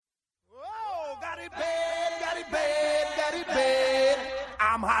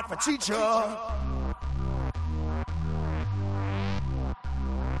I'm hot for teacher.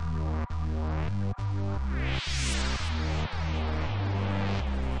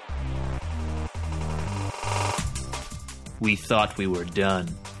 We thought we were done.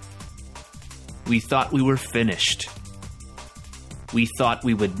 We thought we were finished. We thought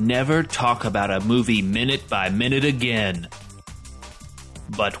we would never talk about a movie minute by minute again.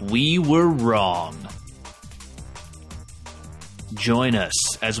 But we were wrong. Join us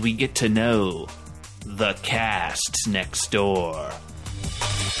as we get to know the cast next door.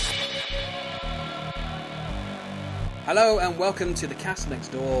 Hello and welcome to the cast next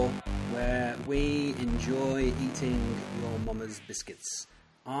door, where we enjoy eating your mama's biscuits.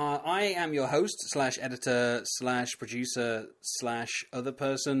 I am your host slash editor slash producer slash other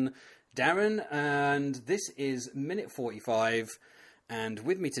person, Darren, and this is minute 45. And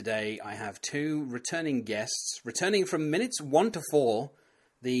with me today, I have two returning guests, returning from minutes 1 to 4,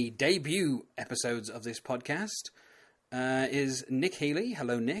 the debut episodes of this podcast, is Nick Healy.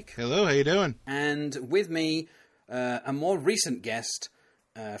 Hello, Nick. Hello, how you doing? And with me, a more recent guest,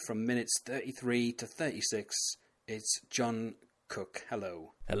 from minutes 33 to 36, it's John Cook.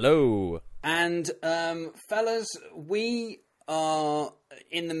 Hello. Hello. And, fellas, we are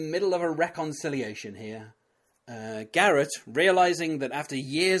in the middle of a reconciliation here. Garrett, realizing that after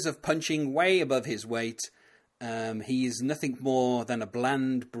years of punching way above his weight, he's nothing more than a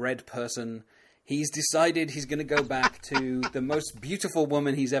bland bread person. He's decided he's going to go back to the most beautiful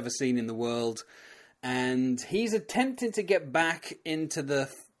woman he's ever seen in the world. And he's attempting to get back into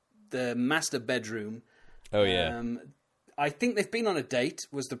the master bedroom. Oh, yeah. I think they've been on a date,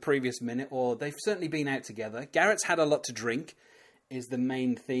 was the previous minute, or they've certainly been out together. Garrett's had a lot to drink, is the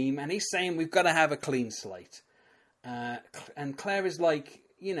main theme, and he's saying we've got to have a clean slate. And Claire is like,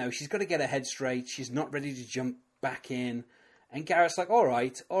 you know, she's got to get her head straight. She's not ready to jump back in. And Garrett's like, all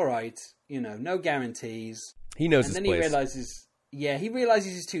right, you know, no guarantees. He knows his place. And then he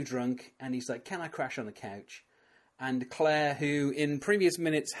realizes he's too drunk, and he's like, can I crash on the couch? And Claire, who in previous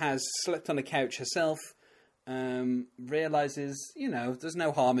minutes has slept on a couch herself, realizes, you know, there's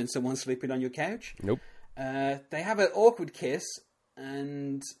no harm in someone sleeping on your couch. Nope. They have an awkward kiss,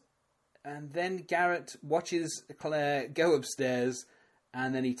 and then Garrett watches Claire go upstairs,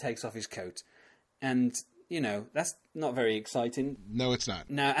 and then he takes off his coat. And, you know, that's not very exciting. No, it's not.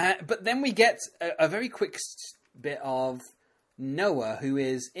 No, but then we get a very quick bit of Noah, who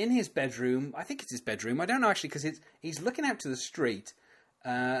is in his bedroom. I think it's his bedroom. I don't know, actually, because he's looking out to the street.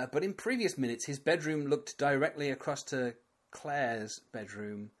 But in previous minutes, his bedroom looked directly across to Claire's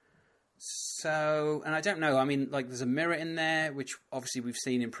bedroom. So, and I don't know, I mean, like, there's a mirror in there, which obviously we've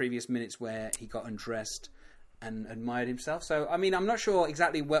seen in previous minutes where he got undressed and admired himself. So, I mean, I'm not sure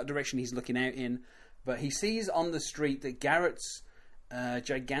exactly what direction he's looking out in, but he sees on the street that Garrett's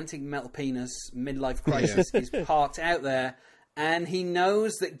gigantic metal penis midlife crisis is parked out there. And he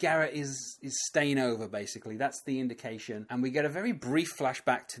knows that Garrett is staying over, basically. That's the indication. And we get a very brief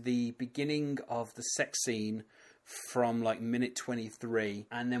flashback to the beginning of the sex scene from, like, minute 23.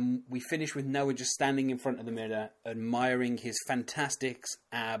 And then we finish with Noah just standing in front of the mirror, admiring his fantastic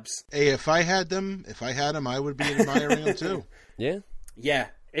abs. Hey, if I had them, I would be admiring them too. Yeah? Yeah.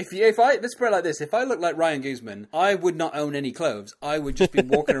 Let's put it like this, if I looked like Ryan Guzman, I would not own any clothes. I would just be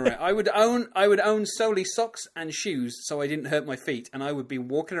walking around. I would own solely socks and shoes so I didn't hurt my feet, and I would be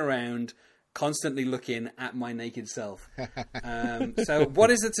walking around constantly looking at my naked self. So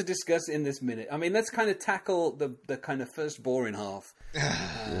what is it to discuss in this minute? I mean, let's kind of tackle the kind of first boring half.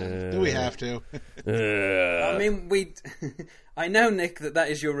 Do we have to? I mean, I know, Nick, that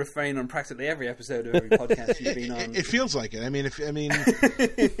is your refrain on practically every episode of every podcast you've been on. It feels like it. I mean,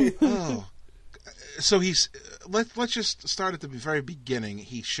 oh. So let's just start at the very beginning.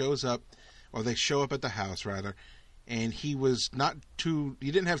 He shows up, or they show up at the house, rather, and he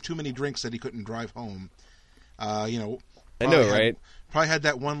didn't have too many drinks that he couldn't drive home. You know. I know, right? Probably had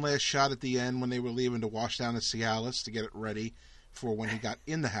that one last shot at the end when they were leaving to wash down the Cialis to get it ready for when he got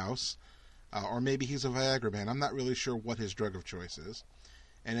in the house. Or maybe he's a Viagra man. I'm not really sure what his drug of choice is.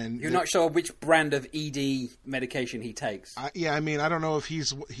 And then you're not sure which brand of ED medication he takes. I mean, I don't know if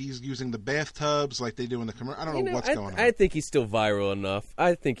he's using the bathtubs like they do in the commercial. I don't know what's going on. I think he's still viral enough.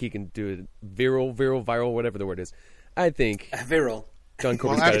 I think he can do it. Viral, whatever the word is. I think viral. John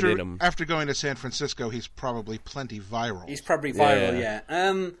Corbin's got it in him. After going to San Francisco, he's probably plenty viral. He's probably viral, yeah.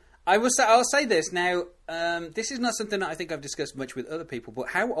 I'll say this now. This is not something that I think I've discussed much with other people, but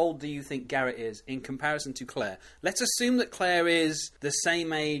how old do you think Garrett is in comparison to Claire? Let's assume that Claire is the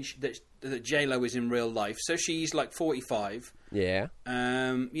same age that J-Lo is in real life, so she's like 45. Yeah.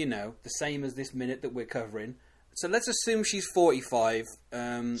 You know, the same as this minute that we're covering. So let's assume she's 45.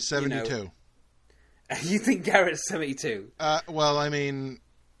 72. You think Garrett's 72? Well, I mean,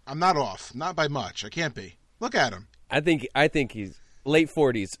 I'm not off. Not by much. I can't be. Look at him. I think he's late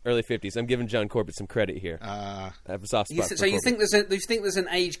 40s, early 50s. I'm giving John Corbett some credit here. I have a soft spot. So you think there's an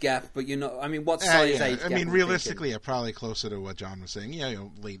age gap, but you're not. I mean, what size age gap? I mean, realistically, probably closer to what John was saying.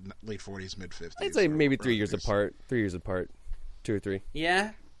 Late 40s, mid 50s. I'd say maybe 3 years apart. 3 years apart, 2 or 3.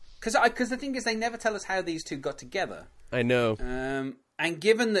 Yeah, because the thing is, they never tell us how these two got together. I know. And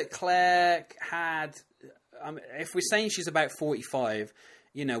given that Claire had, if we're saying she's about 45.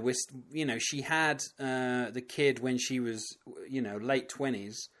 She had the kid when she was, late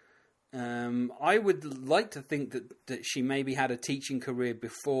 20s. I would like to think that she maybe had a teaching career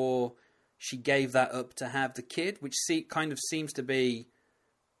before she gave that up to have the kid, which kind of seems to be,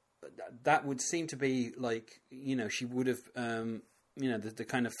 that would seem to be like, she would have, the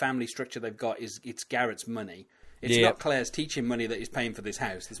kind of family structure they've got it's Garrett's money. It's not Claire's teaching money that is paying for this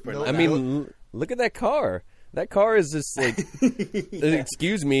house. Look at that car. That car is just like,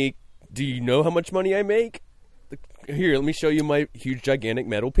 excuse me, do you know how much money I make? Here, let me show you my huge, gigantic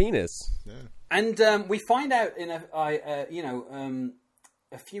metal penis. Yeah. And we find out in a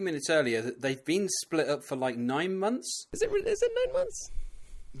few minutes earlier that they've been split up for like 9 months. Is it 9 months?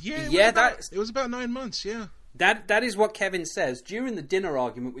 Yeah, it was about 9 months, yeah. That is what Kevin says during the dinner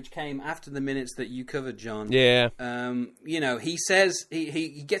argument, which came after the minutes that you covered, John. Yeah. He says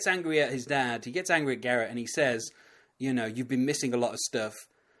he gets angry at his dad. He gets angry at Garrett, and he says, you've been missing a lot of stuff.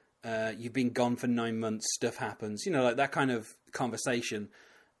 You've been gone for 9 months. Stuff happens. Like that kind of conversation.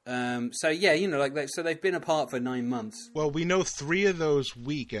 So they've been apart for 9 months. Well, we know 3 of those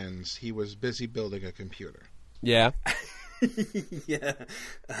weekends he was busy building a computer. Yeah. Yeah.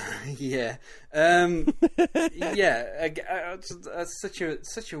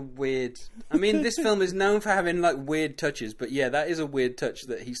 Such a weird. I mean, this film is known for having like weird touches, but yeah, that is a weird touch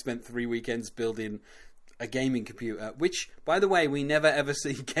that he spent 3 weekends building a gaming computer, which, by the way, we never ever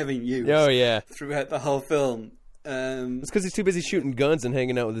see Kevin use. Oh yeah, throughout the whole film. It's because he's too busy shooting guns and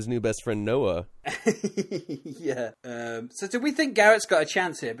hanging out with his new best friend Noah. Yeah. So do we think Garrett's got a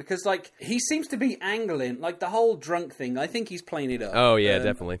chance here? Because like he seems to be angling, like the whole drunk thing. I think he's playing it up. Oh yeah,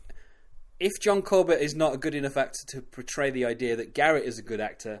 definitely. If John Corbett is not a good enough actor to portray the idea that Garrett is a good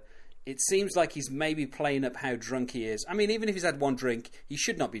actor, it seems like he's maybe playing up how drunk he is. I mean, even if he's had one drink, he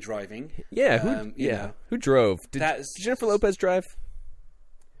should not be driving. Yeah. Who drove? Did Jennifer Lopez drive?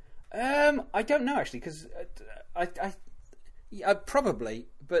 I don't know actually, because I probably,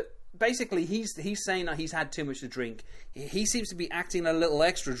 but basically he's saying that he's had too much to drink. He seems to be acting a little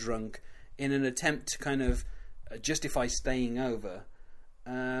extra drunk in an attempt to kind of justify staying over.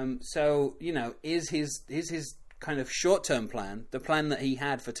 So is his kind of short-term plan, the plan that he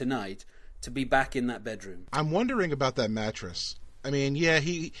had for tonight, to be back in that bedroom? I'm wondering about that mattress. I mean, yeah,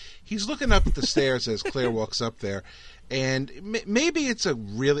 he's looking up at the stairs as Claire walks up there, and maybe it's a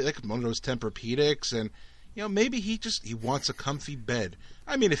really like one of those Tempur-Pedics, and maybe he wants a comfy bed.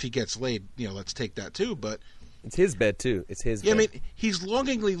 I mean, if he gets laid, let's take that too. But it's his bed too. It's his. Yeah, bed. I mean, he's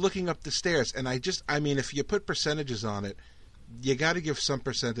longingly looking up the stairs, and if you put percentages on it, you got to give some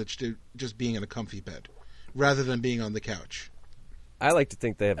percentage to just being in a comfy bed rather than being on the couch. I like to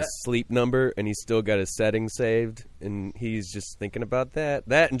think they have a sleep number, and he's still got his settings saved, and he's just thinking about that.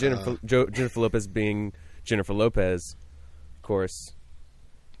 That and Jennifer Lopez being Jennifer Lopez, of course.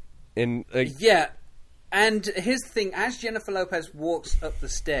 And yeah, and here's the thing: as Jennifer Lopez walks up the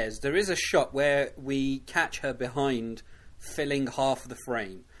stairs, there is a shot where we catch her behind, filling half the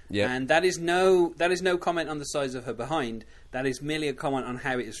frame. Yep. And that is no comment on the size of her behind. That is merely a comment on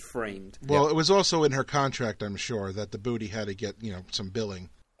how it is framed. Well, It was also in her contract, I'm sure, that the booty had to get, some billing.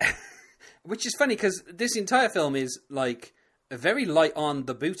 Which is funny because this entire film is like very light on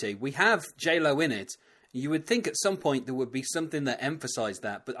the booty. We have J-Lo in it. You would think at some point there would be something that emphasized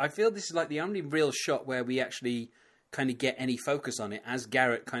that, but I feel this is like the only real shot where we actually kind of get any focus on it as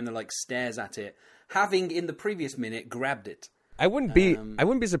Garrett kind of like stares at it, having in the previous minute grabbed it. I wouldn't be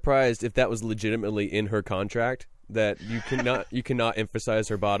surprised if that was legitimately in her contract, that you cannot emphasize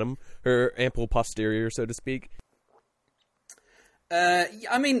her bottom, her ample posterior, so to speak.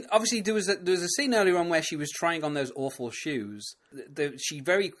 I mean, obviously there was a scene earlier on where she was trying on those awful shoes. She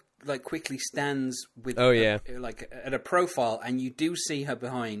very quickly stands with at a profile, and you do see her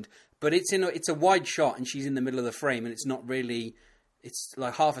behind, but it's a wide shot, and she's in the middle of the frame, and it's not really. It's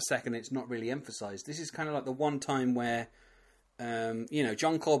like half a second. It's not really emphasized. This is kind of like the one time where.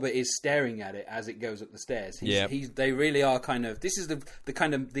 John Corbett is staring at it as it goes up the stairs. They really are kind of. This is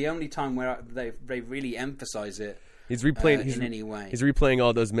the only time where they really emphasize it. He's replaying in any way. He's replaying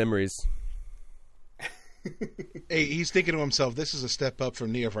all those memories. Hey, he's thinking to himself, this is a step up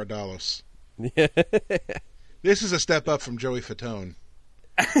from Nia Vardalos. Yeah. This is a step up from Joey Fatone.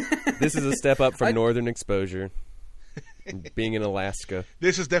 This is a step up from Northern Exposure. Being in Alaska.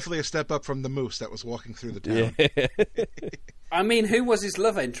 This is definitely a step up from the moose that was walking through the town. Yeah. I mean, who was his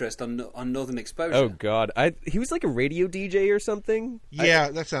love interest on Northern Exposure? Oh, God. He was like a radio DJ or something?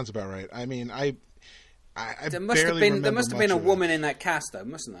 Yeah, that sounds about right. I mean, I there must have been a woman in that cast, though,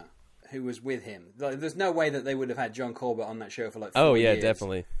 mustn't there? Who was with him. Like, there's no way that they would have had John Corbett on that show for like 4 years.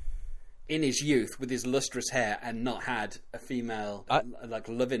 Definitely. In his youth, with his lustrous hair, and not had a female like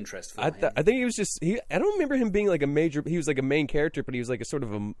love interest for him. I think he was just. I don't remember him being like a major. He was like a main character, but he was like a sort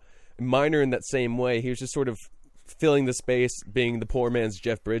of a minor in that same way. He was just sort of filling the space, being the poor man's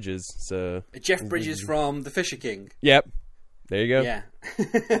Jeff Bridges. So Jeff Bridges from The Fisher King. Yep. There you go. Yeah.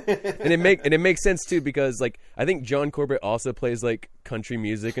 and it makes sense too, because like I think John Corbett also plays like country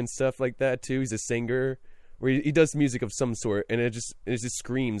music and stuff like that too. He's a singer where he does music of some sort, and it just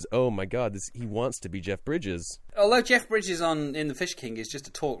screams, "Oh my God, he wants to be Jeff Bridges." Although Jeff Bridges in The Fish King is just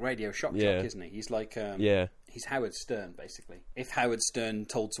a talk radio shock jock, isn't he? He's like he's Howard Stern basically. If Howard Stern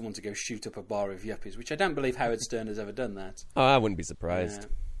told someone to go shoot up a bar of yuppies, which I don't believe Howard Stern has ever done that. Oh, I wouldn't be surprised.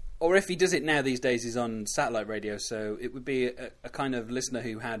 Or if he does it now these days, he's on satellite radio, so it would be a kind of listener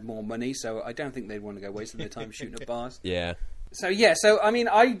who had more money, so I don't think they'd want to go wasting their time shooting up bars. Yeah. So I mean,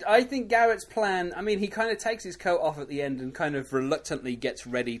 I think Garrett's plan, I mean, he kind of takes his coat off at the end and kind of reluctantly gets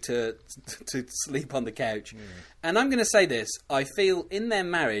ready to sleep on the couch. And I'm going to say this, I feel in their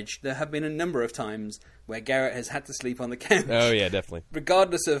marriage, there have been a number of times where Garrett has had to sleep on the couch. Oh, yeah, definitely.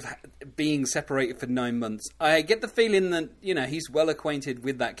 Regardless of being separated for 9 months. I get the feeling that, he's well acquainted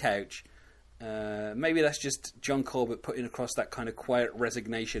with that couch. Maybe that's just John Corbett putting across that kind of quiet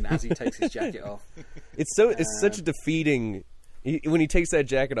resignation as he takes his jacket off. It's such a defeating... when he takes that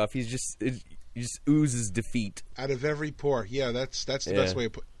jacket off, he just oozes defeat out of every pore. Yeah, that's the best way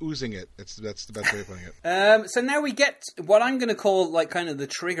of oozing it. That's the best way of putting it. So now we get what I'm going to call like kind of the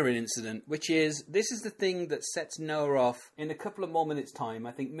triggering incident, which is this is the thing that sets Noah off in a couple of more minutes' time.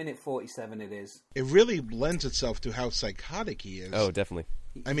 I think minute 47 it is. It really lends itself to how psychotic he is. Oh, definitely.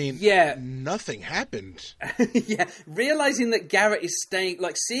 I mean, nothing happened. Yeah, realizing that Garrett is staying,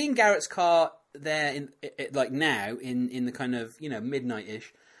 like seeing Garrett's car there in the kind of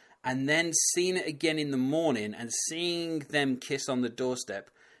midnight-ish, and then seeing it again in the morning and seeing them kiss on the doorstep.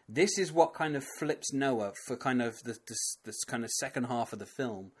 This is what kind of flips Noah for kind of this kind of second half of the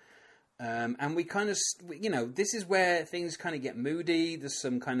film. And we kind of, this is where things kind of get moody. There's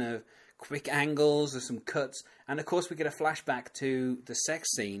some kind of quick angles, there's some cuts, and of course we get a flashback to the sex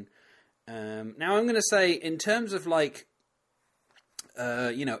scene. Now I'm going to say, in terms of like,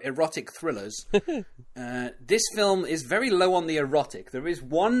 erotic thrillers, this film is very low on the erotic. There is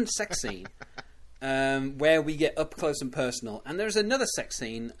one sex scene where we get up close and personal, and there's another sex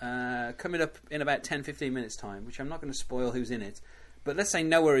scene coming up in about 10-15 minutes time, which I'm not going to spoil who's in it. But let's say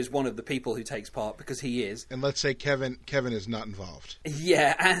Noah is one of the people who takes part, because he is. And let's say Kevin is not involved.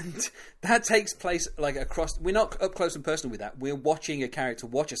 Yeah, and that takes place like across... We're not up close and personal with that. We're watching a character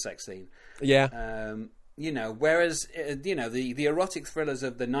watch a sex scene. Yeah. Whereas, the erotic thrillers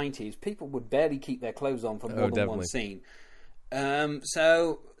of the 90s, people would barely keep their clothes on for more than one scene.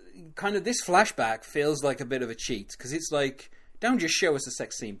 So, kind of this flashback feels like a bit of a cheat, because it's like, don't just show us a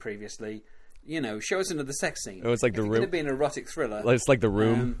sex scene previously. Show us another sex scene. Oh, it's like The Room. It's going to be an erotic thriller. It's like The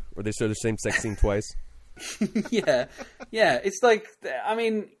Room, where they show the same sex scene twice. Yeah. It's like, I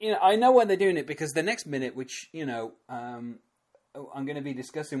mean, I know why they're doing it, because the next minute, which, I'm going to be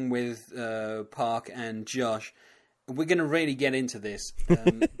discussing with Park and Josh, we're going to really get into this.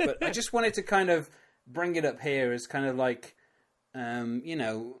 But I just wanted to kind of bring it up here as kind of like,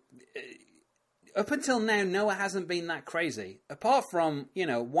 up until now, Noah hasn't been that crazy. Apart from,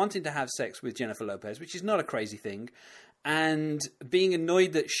 wanting to have sex with Jennifer Lopez, which is not a crazy thing, and being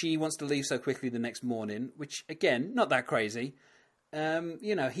annoyed that she wants to leave so quickly the next morning, which, again, not that crazy.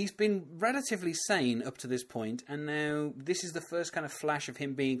 He's been relatively sane up to this point, and now this is the first kind of flash of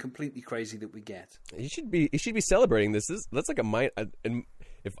him being completely crazy that we get. He should be celebrating this. That's like a minor. And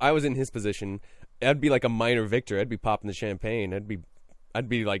if I was in his position, I'd be like a minor victor. I'd be popping the champagne. I'd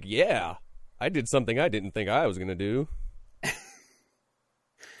be like, yeah, I did something I didn't think I was going to do.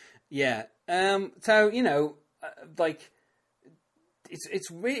 Yeah.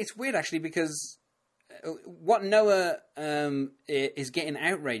 It's weird actually, because what Noah is getting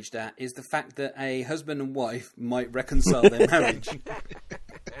outraged at is the fact that a husband and wife might reconcile their marriage.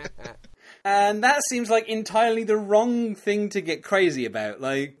 And that seems like entirely the wrong thing to get crazy about.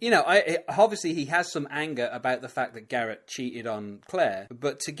 Like, you know, obviously he has some anger about the fact that Garrett cheated on Claire,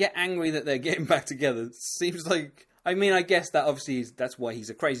 but to get angry that they're getting back together seems like... I mean, I guess that obviously that's why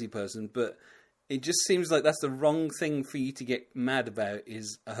he's a crazy person, but it just seems like that's the wrong thing for you to get mad about,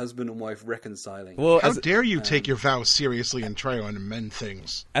 is a husband and wife reconciling. Well, how dare you take your vows seriously and try to amend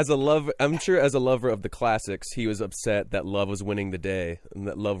things? I'm sure as a lover of the classics, he was upset that love was winning the day and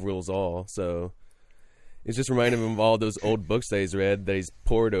that love rules all. So it's just reminding him of all those old books that he's read that he's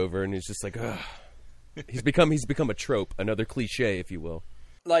pored over, and he's just like, ugh. He's become a trope, another cliche, if you will.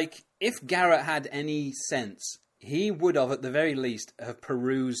 Like, if Garrett had any sense, he would have, at the very least, have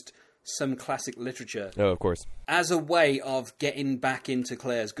perused some classic literature. Oh, of course. As a way of getting back into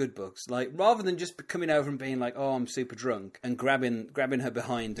Claire's good books. Like, rather than just coming over and being like, oh, I'm super drunk, and grabbing her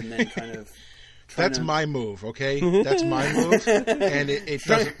behind and then kind of... That's my move, okay? That's my move, and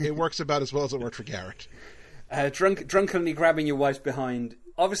it works about as well as it worked for Garrett. Drunkenly grabbing your wife's behind.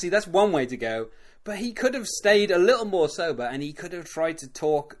 Obviously, that's one way to go. But he could have stayed a little more sober, and he could have tried to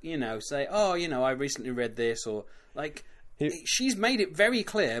talk, you know, say, oh, you know, I recently read this, or, like... She's made it very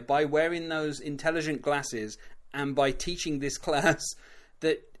clear by wearing those intelligent glasses and by teaching this class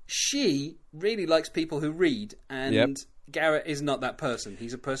that she really likes people who read, and Garrett is not that person.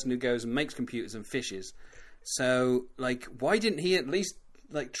 He's a person who goes and makes computers and fishes. So, like, why didn't he at least,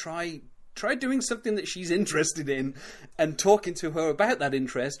 like, try doing something that she's interested in and talking to her about that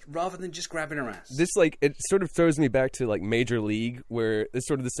interest rather than just grabbing her ass? This, like, it sort of throws me back to, like, Major League, where it's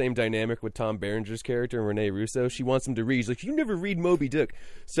sort of the same dynamic with Tom Berenger's character and Rene Russo. She wants him to read. She's like, you never read Moby Dick.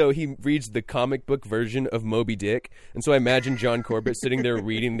 So he reads the comic book version of Moby Dick. And so I imagine John Corbett sitting there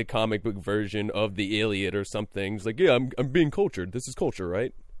reading the comic book version of the Iliad or something. He's like, yeah, I'm being cultured. This is culture,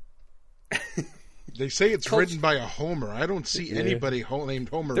 right? They say it's written by a Homer. I don't see anybody named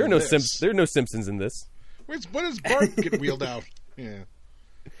Homer. There are no Simpsons in this. What does Bart get wheeled out? Yeah.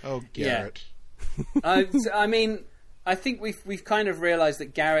 Oh, Garrett. Yeah. I mean, I think we've kind of realised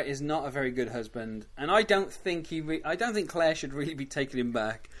that Garrett is not a very good husband, and I don't think Claire should really be taking him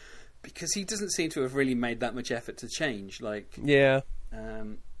back, because he doesn't seem to have really made that much effort to change. Like, yeah.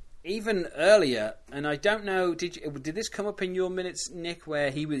 Even earlier, and I don't know, did this come up in your minutes, Nick, where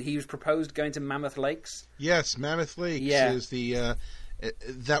he was proposed going to Mammoth Lakes? Yes, Mammoth Lakes is the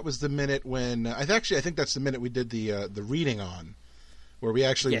that was the minute when I think that's the minute we did the reading on, where we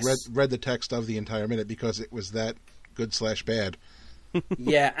actually read the text of the entire minute because it was that good/bad.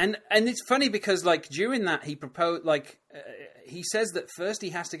 Yeah, and it's funny because, like, during that he proposed, like, he says that first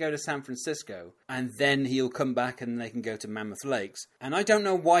he has to go to San Francisco and then he'll come back and they can go to Mammoth Lakes. And I don't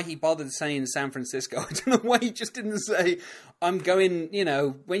know why he bothered saying San Francisco. I don't know why he just didn't say, I'm going, you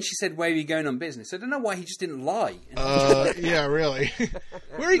know, when she said, where are you going on business? I don't know why he just didn't lie. Yeah, really.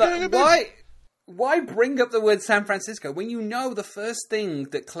 Where are you going on business? Why bring up the word San Francisco when you know the first thing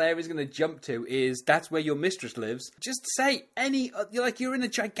that Claire is going to jump to is that's where your mistress lives? Just say you're in a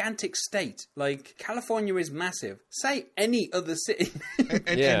gigantic state. Like, California is massive. Say any other city.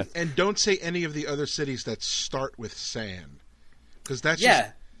 and don't say any of the other cities that start with San. Because that's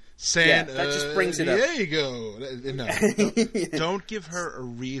just... San, that just brings it up. There you go. No, don't give her a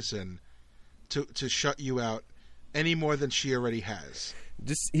reason to shut you out any more than she already has.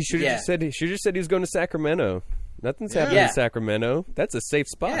 He should have just said he was going to Sacramento. Nothing's happening in Sacramento. That's a safe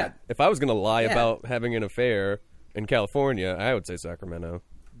spot. Yeah. If I was going to lie about having an affair in California, I would say Sacramento.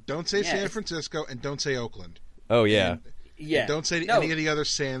 Don't say San Francisco, and don't say Oakland. Oh, yeah. And don't say any of the other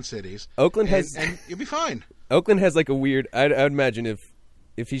sand cities. Oakland and you'll be fine. Oakland has like a weird... I'd imagine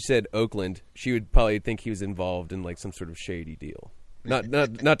if he said Oakland, she would probably think he was involved in like some sort of shady deal. Not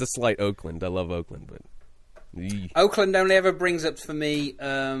to slight Oakland. I love Oakland, but... Oakland only ever brings up for me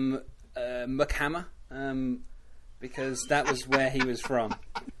McHammer, because that was where he was from.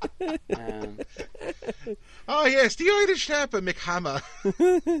 Oh yes, the Irish tapper McHammer.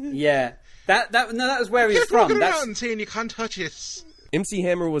 Yeah, that was where he was from. Walking around saying you can't touch it. MC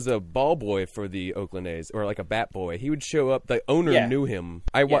Hammer was a ball boy for the Oakland A's, or like a bat boy. He would show up. The owner knew him.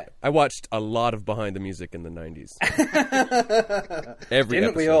 I watched a lot of Behind the Music in the 90s. Every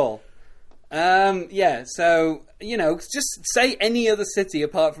Didn't episode. we all? So, you know, just say any other city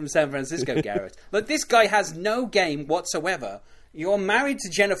apart from San Francisco, Garrett. Look, this guy has no game whatsoever. You're married to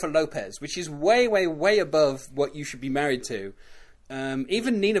Jennifer Lopez, which is way, way, way above what you should be married to.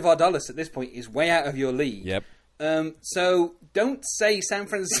 Even Nina Vardalos at this point is way out of your league. Yep. So don't say San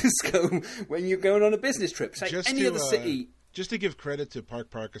Francisco when you're going on a business trip. Say any other city. Just to give credit to Park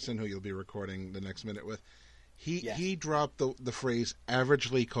Parkinson, who you'll be recording the next minute with, he dropped the phrase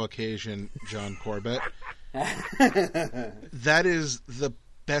averagely Caucasian John Corbett. That is the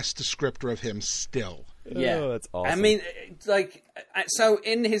best descriptor of him still. Yeah, Oh, that's awesome. I mean, like, so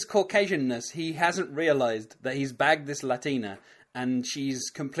in his Caucasianness, he hasn't realized that he's bagged this Latina, and she's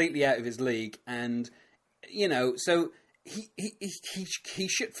completely out of his league. And so he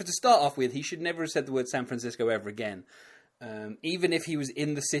should, to start off with, he should never have said the word San Francisco ever again. Even if he was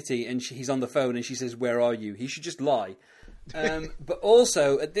in the city and he's on the phone and she says, "Where are you?" he should just lie. But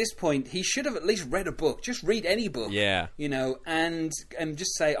also, at this point, he should have at least read a book. Just read any book. Yeah. And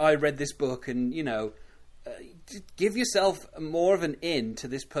just say, "I read this book," and, give yourself more of an in to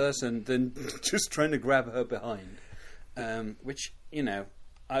this person than just trying to grab her behind. Which,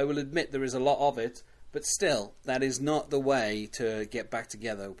 I will admit there is a lot of it, but still, that is not the way to get back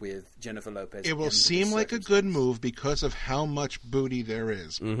together with Jennifer Lopez. It will seem like a good move because of how much booty there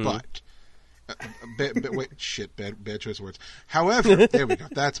is, but... bad choice of words. However, there we go.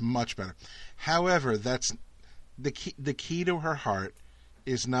 That's much better. However, that's the key. The key to her heart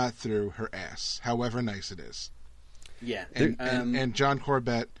is not through her ass, however nice it is. Yeah, and John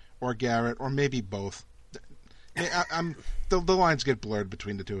Corbett or Garrett or maybe both. The lines get blurred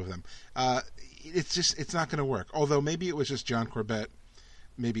between the two of them. It's not going to work. Although maybe it was just John Corbett.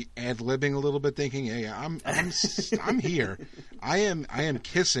 Maybe ad-libbing a little bit, thinking, "Hey, I'm here. I am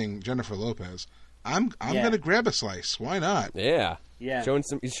kissing Jennifer Lopez. I'm going to grab a slice. Why not?" Yeah. Yeah.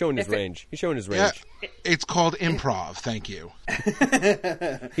 He's showing his range. He's showing his range. Yeah, it's called improv. Thank you.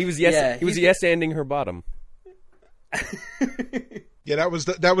 He was yes-anding her bottom. Yeah, that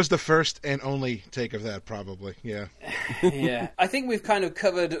was the first and only take of that, probably. Yeah. Yeah. I think we've kind of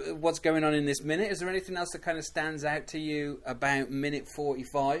covered what's going on in this minute. Is there anything else that kind of stands out to you about minute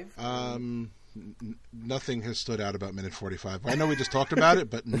 45? Nothing has stood out about minute 45. I know we just talked about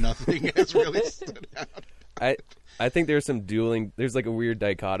it, but nothing has really stood out. I think there's some dueling. There's like a weird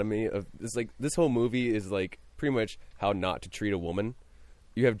dichotomy of this whole movie is like pretty much how not to treat a woman.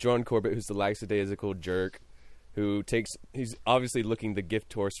 You have John Corbett, who's the lackadaisical jerk, he's obviously looking the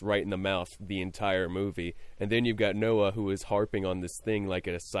gift horse right in the mouth the entire movie, and then you've got Noah, who is harping on this thing like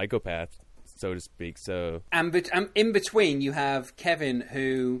a psychopath, so to speak. So, and in between, you have Kevin,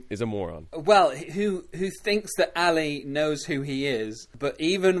 who is a moron. Well, who thinks that Ali knows who he is, but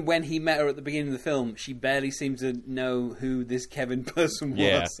even when he met her at the beginning of the film, she barely seemed to know who this Kevin person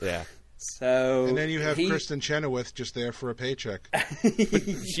was. Yeah. So, and then you have Kristen Chenoweth just there for a paycheck.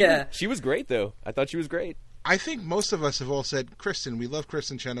 She was great, though. I thought she was great. I think most of us have all said, "Kristen, we love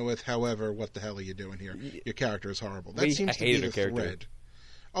Kristen Chenoweth. However, what the hell are you doing here? Your character is horrible." That seems to be the thread.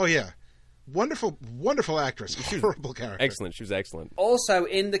 Oh yeah, wonderful actress. Horrible character. Excellent. She was excellent. Also,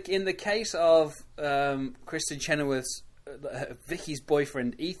 in the case of Kristen Chenoweth's Vicky's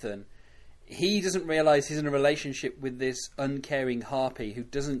boyfriend Ethan, he doesn't realize he's in a relationship with this uncaring harpy who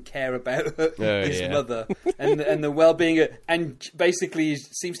doesn't care about his mother and the well-being, and basically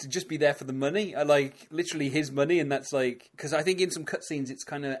seems to just be there for the money, like literally his money. And that's like, because I think in some cutscenes it's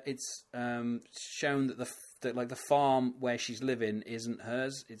shown that the farm where she's living isn't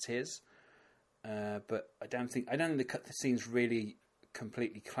hers, it's his. But I don't think the cutscenes really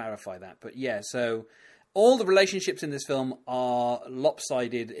completely clarify that. But yeah, so. All the relationships in this film are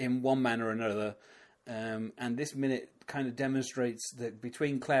lopsided in one manner or another, and this minute kind of demonstrates that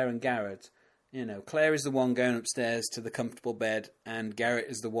between Claire and Garrett, Claire is the one going upstairs to the comfortable bed, and Garrett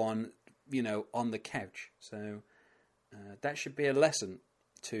is the one, on the couch. So that should be a lesson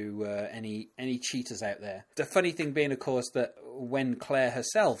to any cheaters out there. The funny thing being, of course, that when Claire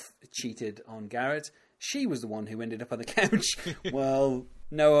herself cheated on Garrett, she was the one who ended up on the couch. Well,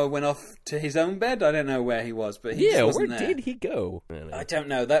 Noah went off to his own bed. I don't know where he was, but he just wasn't there. Where did he go? I don't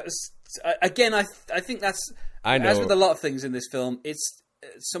know. That was again. I think that's as with a lot of things in this film. It's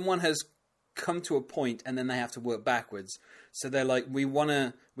someone has come to a point and then they have to work backwards. So they're like, we want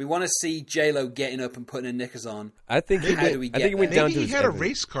to see J-Lo getting up and putting her knickers on. I think he went down to his he had a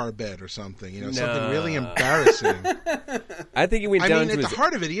race car bed or something, something really embarrassing. I think he went down to at the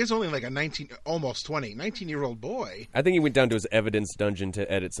heart of it, he is only like a 19-year-old boy. I think he went down to his evidence dungeon to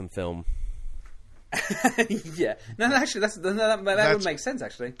edit some film. Yeah. No, actually, that would make sense,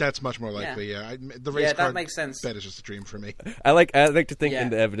 actually. That's much more likely, yeah. The race car that makes sense. bed is just a dream for me. I like to think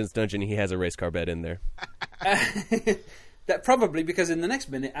in the evidence dungeon he has a race car bed in there. That probably because in the next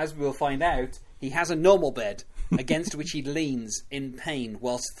minute, as we'll find out, he has a normal bed against which he leans in pain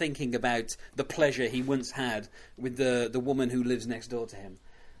whilst thinking about the pleasure he once had with the woman who lives next door to him.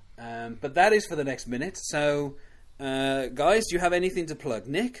 But that is for the next minute. So, guys, do you have anything to plug?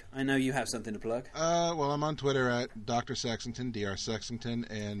 Nick, I know you have something to plug. Well, I'm on Twitter at Dr. Sexington, Dr. Sexington,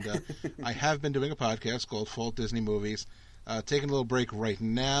 and I have been doing a podcast called Fault Disney Movies. Taking a little break right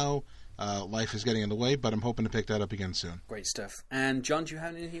now. life is getting in the way, but I'm hoping to pick that up again soon. Great stuff. And John, do you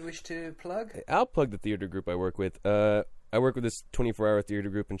have anything you wish to plug? I'll plug the theater group I work with. I work with this 24-hour theater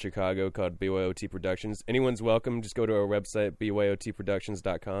group in Chicago called BYOT Productions. Anyone's welcome. Just go to our website,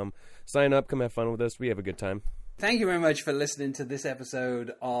 byotproductions.com. Sign up. Come have fun with us. We have a good time. Thank you very much for listening to this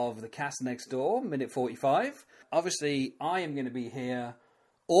episode of The Cast Next Door, minute 45. Obviously, I am going to be here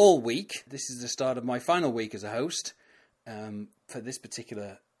all week. This is the start of my final week as a host for this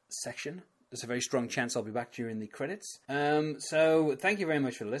particular section. There's a very strong chance I'll be back during the credits. So thank you very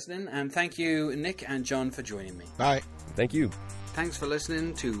much for listening, and thank you, Nick and John, for joining me. Bye. Thank you. Thanks for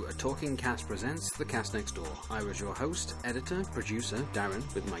listening to A Talking Cast Presents The Cast Next Door. I was your host, editor, producer, Darren,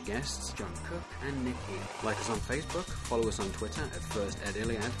 with my guests, John Cook and Nick here. Like us on Facebook, follow us on Twitter at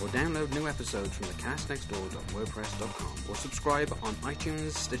FirstEdIliad, or download new episodes from thecastnextdoor.wordpress.com, or subscribe on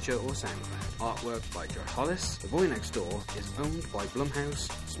iTunes, Stitcher, or SoundCloud. Artwork by Josh Hollis. The Boy Next Door is owned by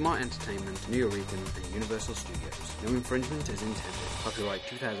Blumhouse, Smart Entertainment, Nuyorican, and Universal Studios. No infringement is intended. Copyright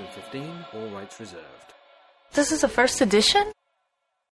 2015, all rights reserved. This is a first edition?